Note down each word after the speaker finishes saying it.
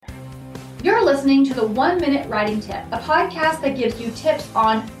You're listening to the 1 Minute Writing Tip, a podcast that gives you tips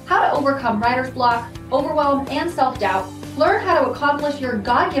on how to overcome writer's block, overwhelm, and self-doubt. Learn how to accomplish your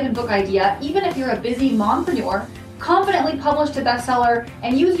God-given book idea, even if you're a busy mompreneur, confidently publish a bestseller,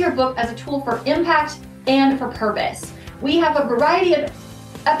 and use your book as a tool for impact and for purpose. We have a variety of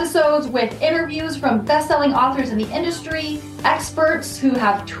episodes with interviews from best-selling authors in the industry, experts who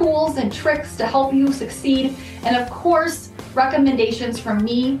have tools and tricks to help you succeed, and of course, recommendations from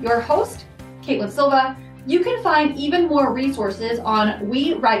me, your host, Caitlin Silva. You can find even more resources on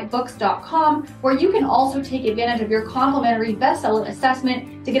WeWriteBooks.com, where you can also take advantage of your complimentary bestseller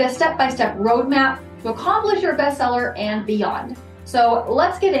assessment to get a step-by-step roadmap to accomplish your bestseller and beyond. So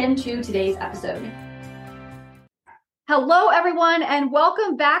let's get into today's episode. Hello, everyone, and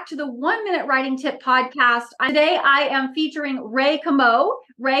welcome back to the 1 Minute Writing Tip podcast. Today, I am featuring Ray Comeau.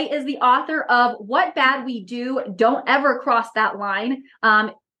 Ray is the author of What Bad We Do, Don't Ever Cross That Line,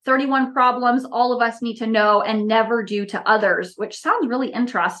 31 Problems All of Us Need to Know and Never Do to Others, which sounds really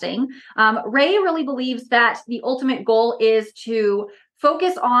interesting. Ray really believes that the ultimate goal is to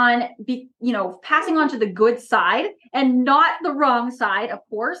focus on, passing on to the good side and not the wrong side, of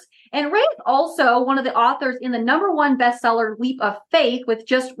course. And Ray is also one of the authors in the #1 bestseller, Leap of Faith, which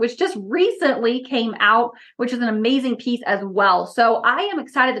just recently came out, which is an amazing piece as well. So I am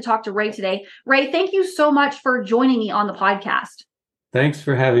excited to talk to Ray today. Ray, thank you so much for joining me on the podcast. Thanks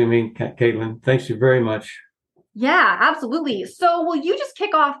for having me, Caitlin. Thanks you very much. Yeah, absolutely. So will you just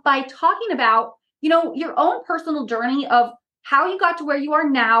kick off by talking about, your own personal journey of how you got to where you are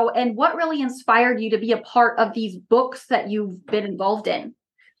now and what really inspired you to be a part of these books that you've been involved in?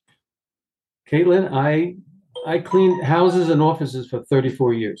 Caitlin, I cleaned houses and offices for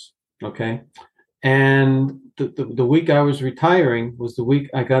 34 years, okay? And the week I was retiring was the week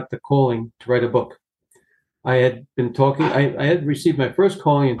I got the calling to write a book. I had been talking, I had received my first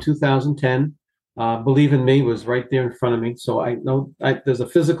calling in 2010. Believe in Me was right there in front of me. So I know there's a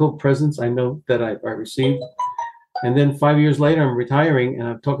physical presence I know that I received. And then 5 years later, I'm retiring and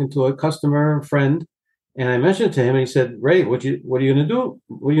I'm talking to a customer friend, and I mentioned it to him, and he said, "Ray, what are you going to do?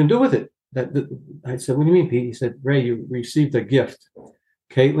 What are you going to do with it?" I said, "What do you mean, Pete?" He said, "Ray, you received a gift."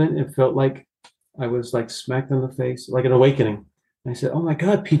 Caitlin, it felt like I was like smacked on the face, like an awakening. And I said, "Oh my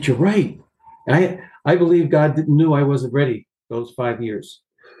God, Pete, you're right." And I believe God knew I wasn't ready those 5 years.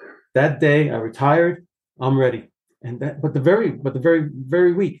 That day I retired, I'm ready. But the very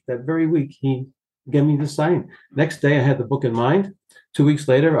week, he gave me the sign. Next day I had the book in mind. 2 weeks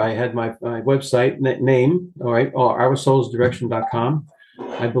later, I had my website name, all right, or oursoulsdirection.com.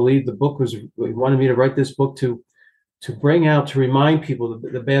 I believe the book he wanted me to write this book to bring out, to remind people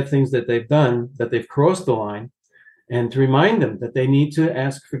the bad things that they've done, that they've crossed the line, and to remind them that they need to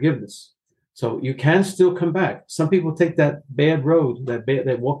ask forgiveness. So you can still come back. Some people take that bad road,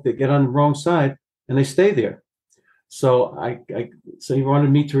 they get on the wrong side, and they stay there. So so he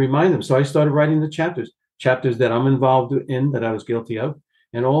wanted me to remind them. So I started writing the chapters that I'm involved in, that I was guilty of,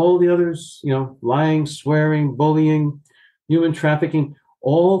 and all the others, lying, swearing, bullying, human trafficking.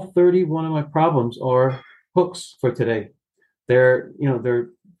 All 31 of my problems are hooks for today. They're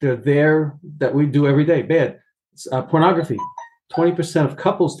there that we do every day. Bad. Pornography. 20% of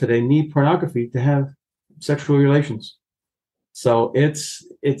couples today need pornography to have sexual relations. So it's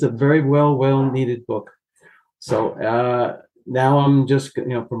a very well needed book. So now I'm just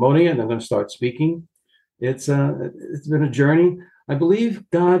promoting it, and I'm going to start speaking. It's been a journey. I believe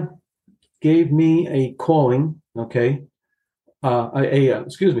God gave me a calling, okay,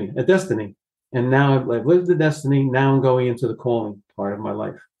 a destiny, and now I've lived the destiny. Now I'm going into the calling part of my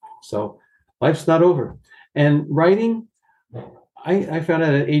life. So life's not over. And writing, I found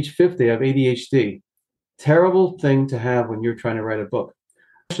out at age 50 I have ADHD. Terrible thing to have when you're trying to write a book. The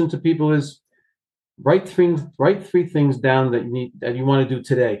question to people is, write 3 things down that you want to do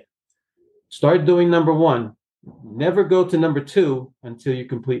today. Start doing number 1. Never go to number 2 until you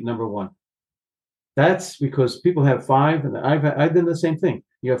complete number 1. That's because people have 5, and I've done the same thing.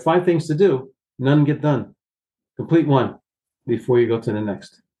 You have 5 things to do, none get done. Complete 1 before you go to the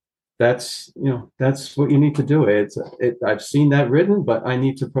next. That's what you need to do. I've seen that written, but I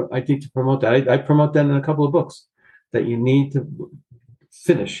need to promote that. I promote that in a couple of books, that you need to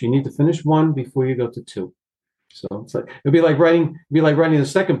finish. You need to finish 1 before you go to 2. So it'd be like writing the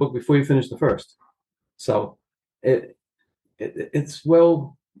second book before you finish the first. So it's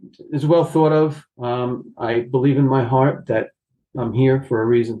well thought of. I believe in my heart that I'm here for a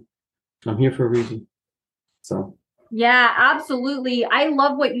reason. So yeah, absolutely. I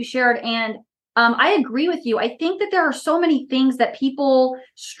love what you shared, and I agree with you. I think that there are so many things that people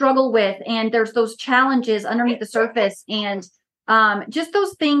struggle with, and there's those challenges underneath the surface, and just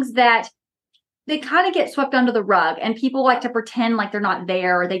those things that they kind of get swept under the rug, and people like to pretend like they're not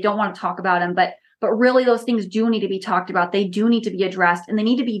there, or they don't want to talk about them. But really, those things do need to be talked about. They do need to be addressed, and they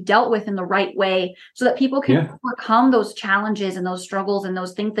need to be dealt with in the right way so that people can overcome those challenges and those struggles and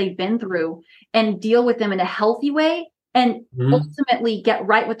those things they've been through and deal with them in a healthy way, and ultimately get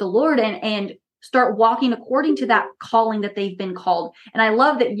right with the Lord and start walking according to that calling that they've been called. And I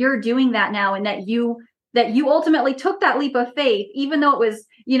love that you're doing that now, and that you ultimately took that leap of faith, even though it was,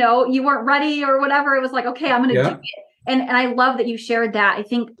 you weren't ready or whatever. It was like, okay, I'm going to do it. And I love that you shared that. I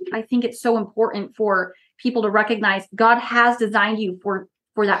think it's so important for people to recognize God has designed you for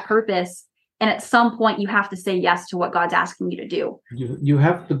that purpose. And at some point you have to say yes to what God's asking you to do. You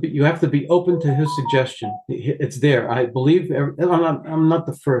have to be open to his suggestion. It's there. I believe I'm not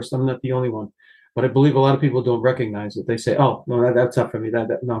the first. I'm not the only one, but I believe a lot of people don't recognize it. They say, "Oh, no, that's not for me.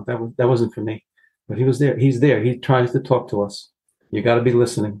 That wasn't for me." But he was there. He's there. He tries to talk to us. You got to be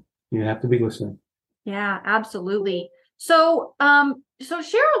listening. You have to be listening. Yeah, absolutely. So, so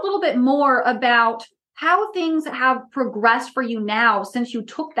share a little bit more about how things have progressed for you now since you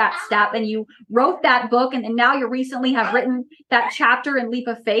took that step and you wrote that book, and now you recently have written that chapter in Leap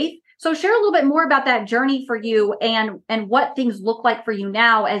of Faith. So share a little bit more about that journey for you and what things look like for you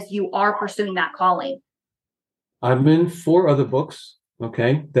now as you are pursuing that calling. I'm in 4 other books,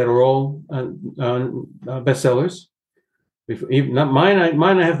 okay, that are all bestsellers. Not mine.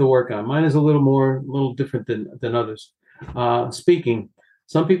 Mine I have to work on. Mine is a little different than others. Speaking.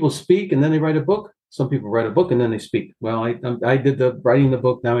 Some people speak and then they write a book. Some people write a book and then they speak. Well, I did the writing the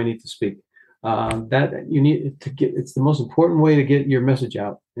book. Now I need to speak. That you need to get. It's the most important way to get your message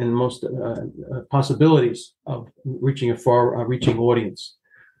out, and most possibilities of reaching a far-reaching audience.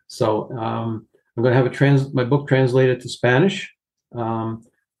 So I'm going to have my book translated to Spanish. I'm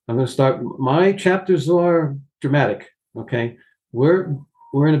going to start. My chapters are dramatic. Okay, we're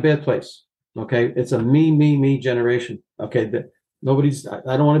in a bad place. Okay, it's a me generation. Okay, that nobody's.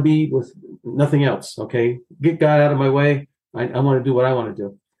 I don't want to be with nothing else. Okay, get God out of my way. I want to do what I want to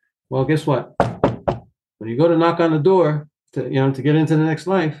do. Well, guess what? When you go to knock on the door to get into the next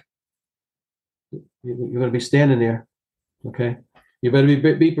life, you're going to be standing there. Okay, you better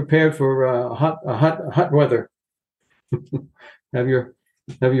be prepared for hot weather. have your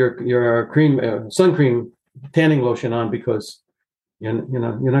cream sun cream tanning lotion on, because you're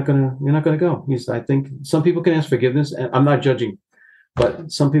not gonna go. I think some people can ask forgiveness, and I'm not judging,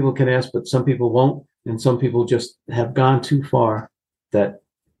 but some people can ask, but some people won't, and some people just have gone too far that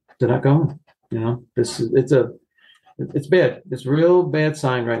they're not going. It's bad. It's a real bad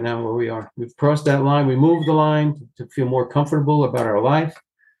sign right now where we are. We've crossed that line. We moved the line to feel more comfortable about our life.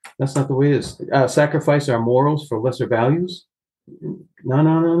 That's not the way it is. Sacrifice our morals for lesser values.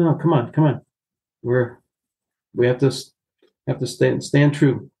 No. Come on. We have to stand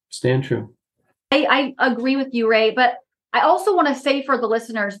true. Stand true. I agree with you, Ray, but I also want to say for the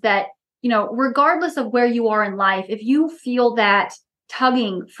listeners that, regardless of where you are in life, if you feel that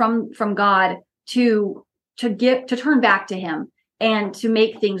tugging from God to turn back to him and to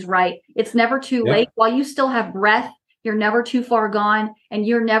make things right, it's never too late. While you still have breath, you're never too far gone, and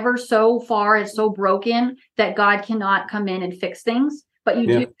you're never so far and so broken that God cannot come in and fix things. But you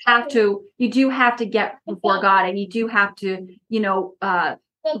do have to get before God, and you do have to,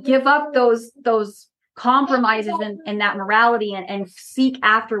 give up those compromises and that morality and seek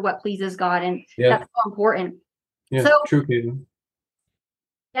after what pleases God. And that's so important. Yeah, so, true, Caitlin.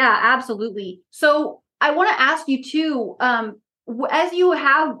 Yeah, absolutely. So I want to ask you too, as you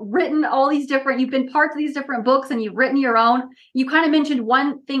have written all these different, you've been parts of these different books and you've written your own, you kind of mentioned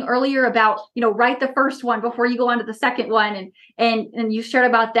one thing earlier about, write the first one before you go on to the second one. And you shared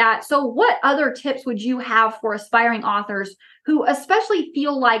about that. So what other tips would you have for aspiring authors who especially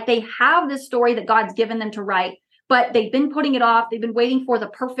feel like they have this story that God's given them to write, but they've been putting it off, they've been waiting for the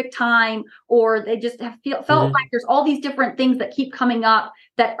perfect time, or they just have felt like there's all these different things that keep coming up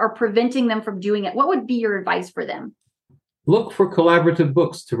that are preventing them from doing it? What would be your advice for them? Look for collaborative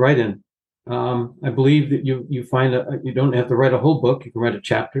books to write in. I believe that you find you don't have to write a whole book. You can write a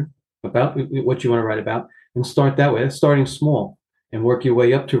chapter about what you want to write about, and start that way. That's starting small and work your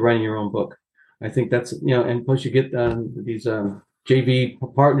way up to writing your own book. I think that's, and plus you get these JV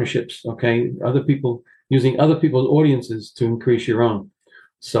partnerships. Okay, other people using other people's audiences to increase your own.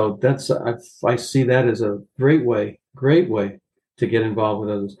 So I see that as a great way to get involved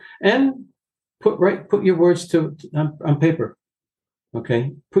with others, and put your words on paper.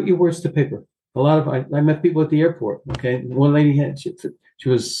 Okay, put your words to paper. I met people at the airport. Okay, one lady she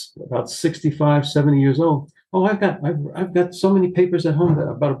was about 65, 70 years old. Oh, I've got so many papers at home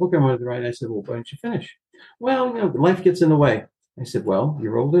about a book I wanted to write. I said, well, why don't you finish? Well, life gets in the way. I said, well,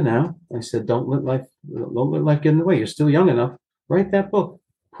 you're older now. I said, don't let life get in the way. You're still young enough. Write that book.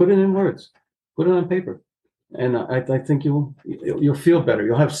 Put it in words. Put it on paper. And I think you'll feel better.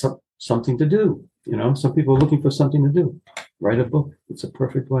 You'll have something to do. Some people are looking for something to do. Write a book. It's a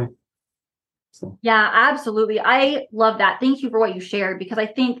perfect way. So. Yeah, absolutely. I love that. Thank you for what you shared, because I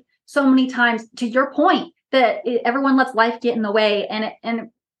think so many times, to your point, that everyone lets life get in the way, and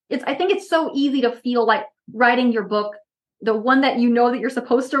I think it's so easy to feel like writing your book, the one that that you're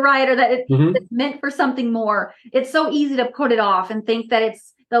supposed to write, or that it's meant for something more. It's so easy to put it off and think that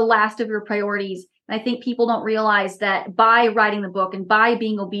it's the last of your priorities. And I think people don't realize that by writing the book and by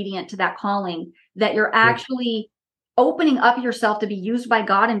being obedient to that calling, that you're actually opening up yourself to be used by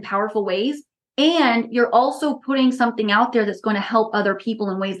God in powerful ways. And you're also putting something out there that's going to help other people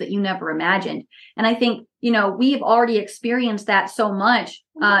in ways that you never imagined. And I think, we've already experienced that so much.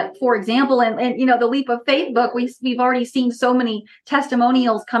 For example, and the Leap of Faith book, we've already seen so many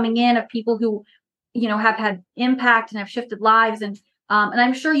testimonials coming in of people who, have had impact and have shifted lives. And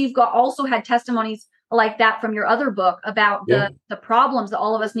I'm sure you've also had testimonies like that from your other book about the problems that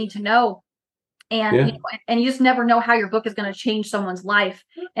all of us need to know. And and you just never know how your book is going to change someone's life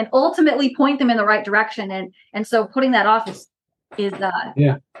and ultimately point them in the right direction. And so putting that off is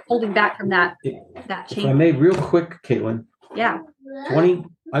holding back from that change. If I may, real quick, Caitlin. Yeah.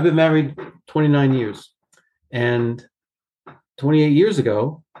 I've been married 29 years, and 28 years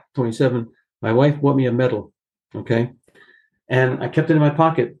ago, 27, my wife bought me a medal. Okay. And I kept it in my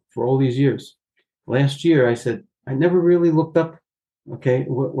pocket for all these years. Last year, I said, I never really looked up,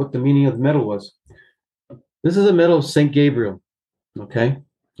 what the meaning of the medal was. This is a medal of St. Gabriel. Okay.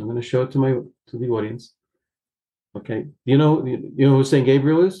 I'm going to show it to the audience. Okay. You know who St.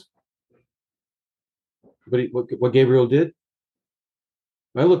 Gabriel is? What Gabriel did?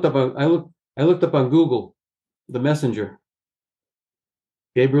 I looked up on Google, the messenger.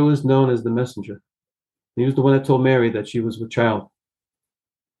 Gabriel is known as the messenger. He was the one that told Mary that she was with child.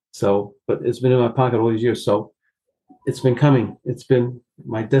 So, but it's been in my pocket all these years. So it's been coming. It's been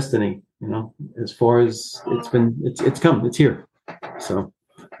my destiny, as far as it's come, it's here. So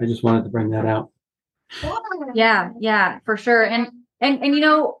I just wanted to bring that out. Yeah, for sure. And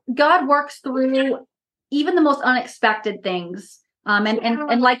God works through even the most unexpected things.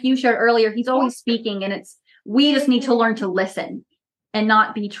 And like you shared earlier, he's always speaking, and we just need to learn to listen and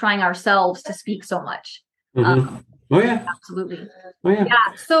not be trying ourselves to speak so much. Absolutely.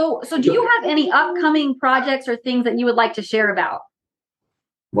 So do you have any upcoming projects or things that you would like to share about?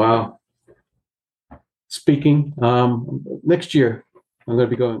 Wow. Speaking, next year, I'm going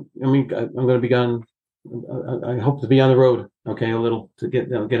to be going. I'm going to be gone. I hope to be on the road, a little, to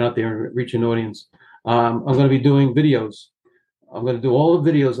get out there and reach an audience. I'm going to be doing videos. I'm going to do all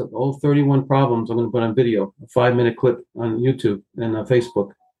the videos of all 31 problems. I'm going to put on video, a 5-minute clip on YouTube and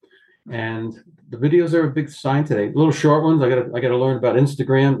Facebook. And the videos are a big sign today. Little short ones. I got to learn about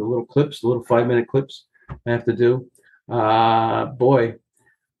Instagram, the little clips, the little 5-minute clips I have to do. Boy,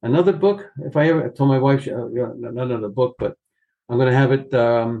 another book. If I told my wife, not another book, but I'm going to have it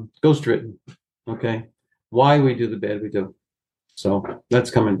ghostwritten. Okay. Why we do the bad we do. So that's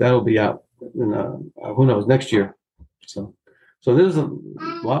coming. That'll be out in, who knows, next year. So there's a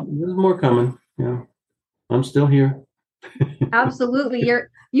lot. There's more coming. I'm still here. Absolutely.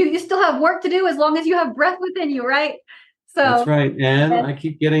 You still have work to do as long as you have breath within you, right? So that's right. And I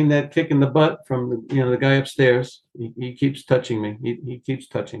keep getting that kick in the butt from the guy upstairs. He keeps touching me. He keeps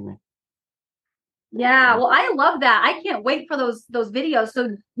touching me. Yeah, well, I love that. I can't wait for those videos.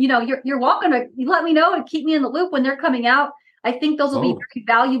 So you're welcome to let me know and keep me in the loop when they're coming out. I think those will be very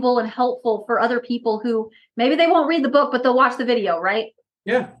valuable and helpful for other people who maybe they won't read the book, but they'll watch the video, right?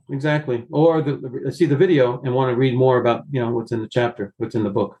 Yeah, exactly. Or see the video and want to read more about what's in the chapter, what's in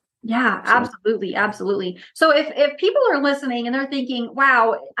the book. Yeah, absolutely. So if people are listening and they're thinking,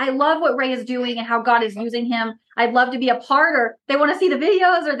 wow, I love what Ray is doing and how God is using him, I'd love to be a part, or they want to see the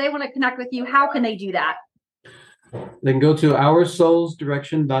videos or they want to connect with you, how can they do that? They can go to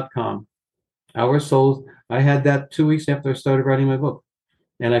OurSoulsDirection.com. Our Souls. I had that 2 weeks after I started writing my book.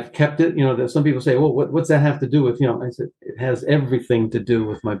 And I've kept it, that some people say, well, what's that have to do with, I said, it has everything to do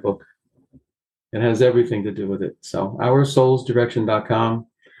with my book. It has everything to do with it. So OurSoulsDirection.com.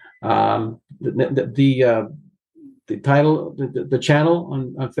 The title, the channel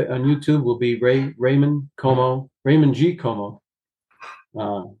on YouTube will be Raymond G. Comeau.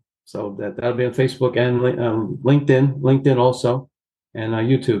 So that'll be on Facebook and LinkedIn also, and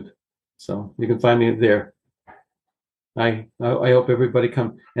YouTube. So you can find me there. I hope everybody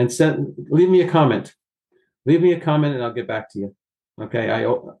come and leave me a comment. Leave me a comment and I'll get back to you. Okay.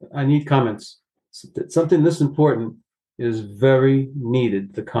 I need comments. Something this important is very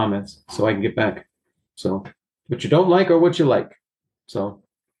needed, the comments, so I can get back. So what you don't like or what you like. So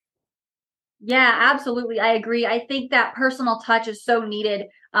Yeah, absolutely. I agree. I think that personal touch is so needed.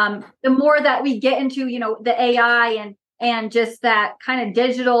 The more that we get into, the AI and just that kind of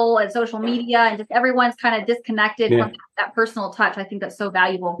digital and social media and just everyone's kind of disconnected yeah, from that personal touch. I think that's so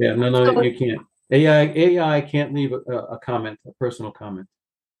valuable. yeah, no, So, you can't. AI can't leave a comment, a personal comment.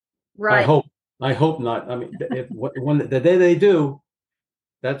 I right. hope. I hope not. I mean, if when the day they do,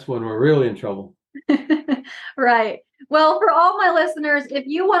 that's when we're really in trouble. Right. Well, for all my listeners, if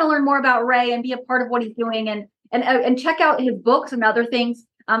you want to learn more about Ray and be a part of what he's doing and check out his books and other things,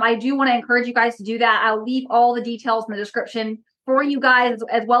 I do want to encourage you guys to do that. I'll leave all the details in the description for you guys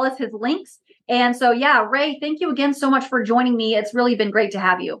as well as his links. And so, yeah, Ray, thank you again so much for joining me. It's really been great to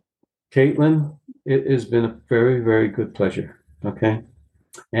have you. Caitlin, it has been a very, very good pleasure. Okay,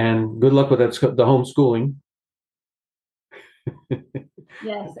 and good luck with that the homeschooling.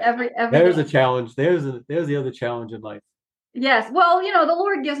 Yes, every There's day. a challenge. There's the other challenge in life. Yes. Well, the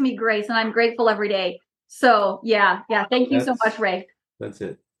Lord gives me grace and I'm grateful every day. So, yeah. Thank you so much, Ray. That's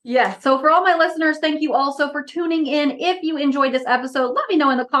it. Yeah. So for all my listeners, thank you also for tuning in. If you enjoyed this episode, let me know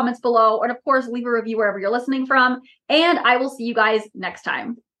in the comments below. And of course, leave a review wherever you're listening from. And I will see you guys next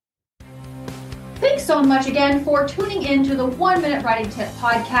time. Thanks so much again for tuning in to the 1 Minute Writing Tip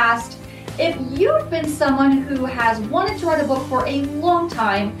podcast. If you've been someone who has wanted to write a book for a long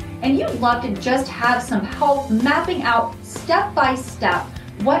time and you'd love to just have some help mapping out step by step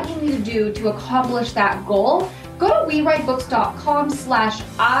what you need to do to accomplish that goal, go to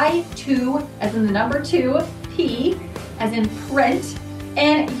wewritebooks.com/I2 as in the number 2, P as in print,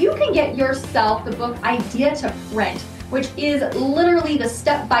 and you can get yourself the book Idea to Print, which is literally the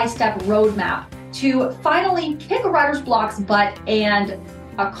step-by-step roadmap to finally kick a writer's block's butt and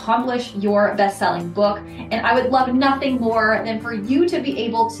accomplish your best-selling book. And I would love nothing more than for you to be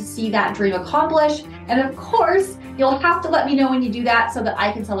able to see that dream accomplished. And of course, you'll have to let me know when you do that so that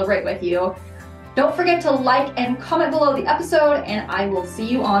I can celebrate with you. Don't forget to like and comment below the episode, and I will see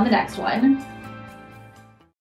you on the next one.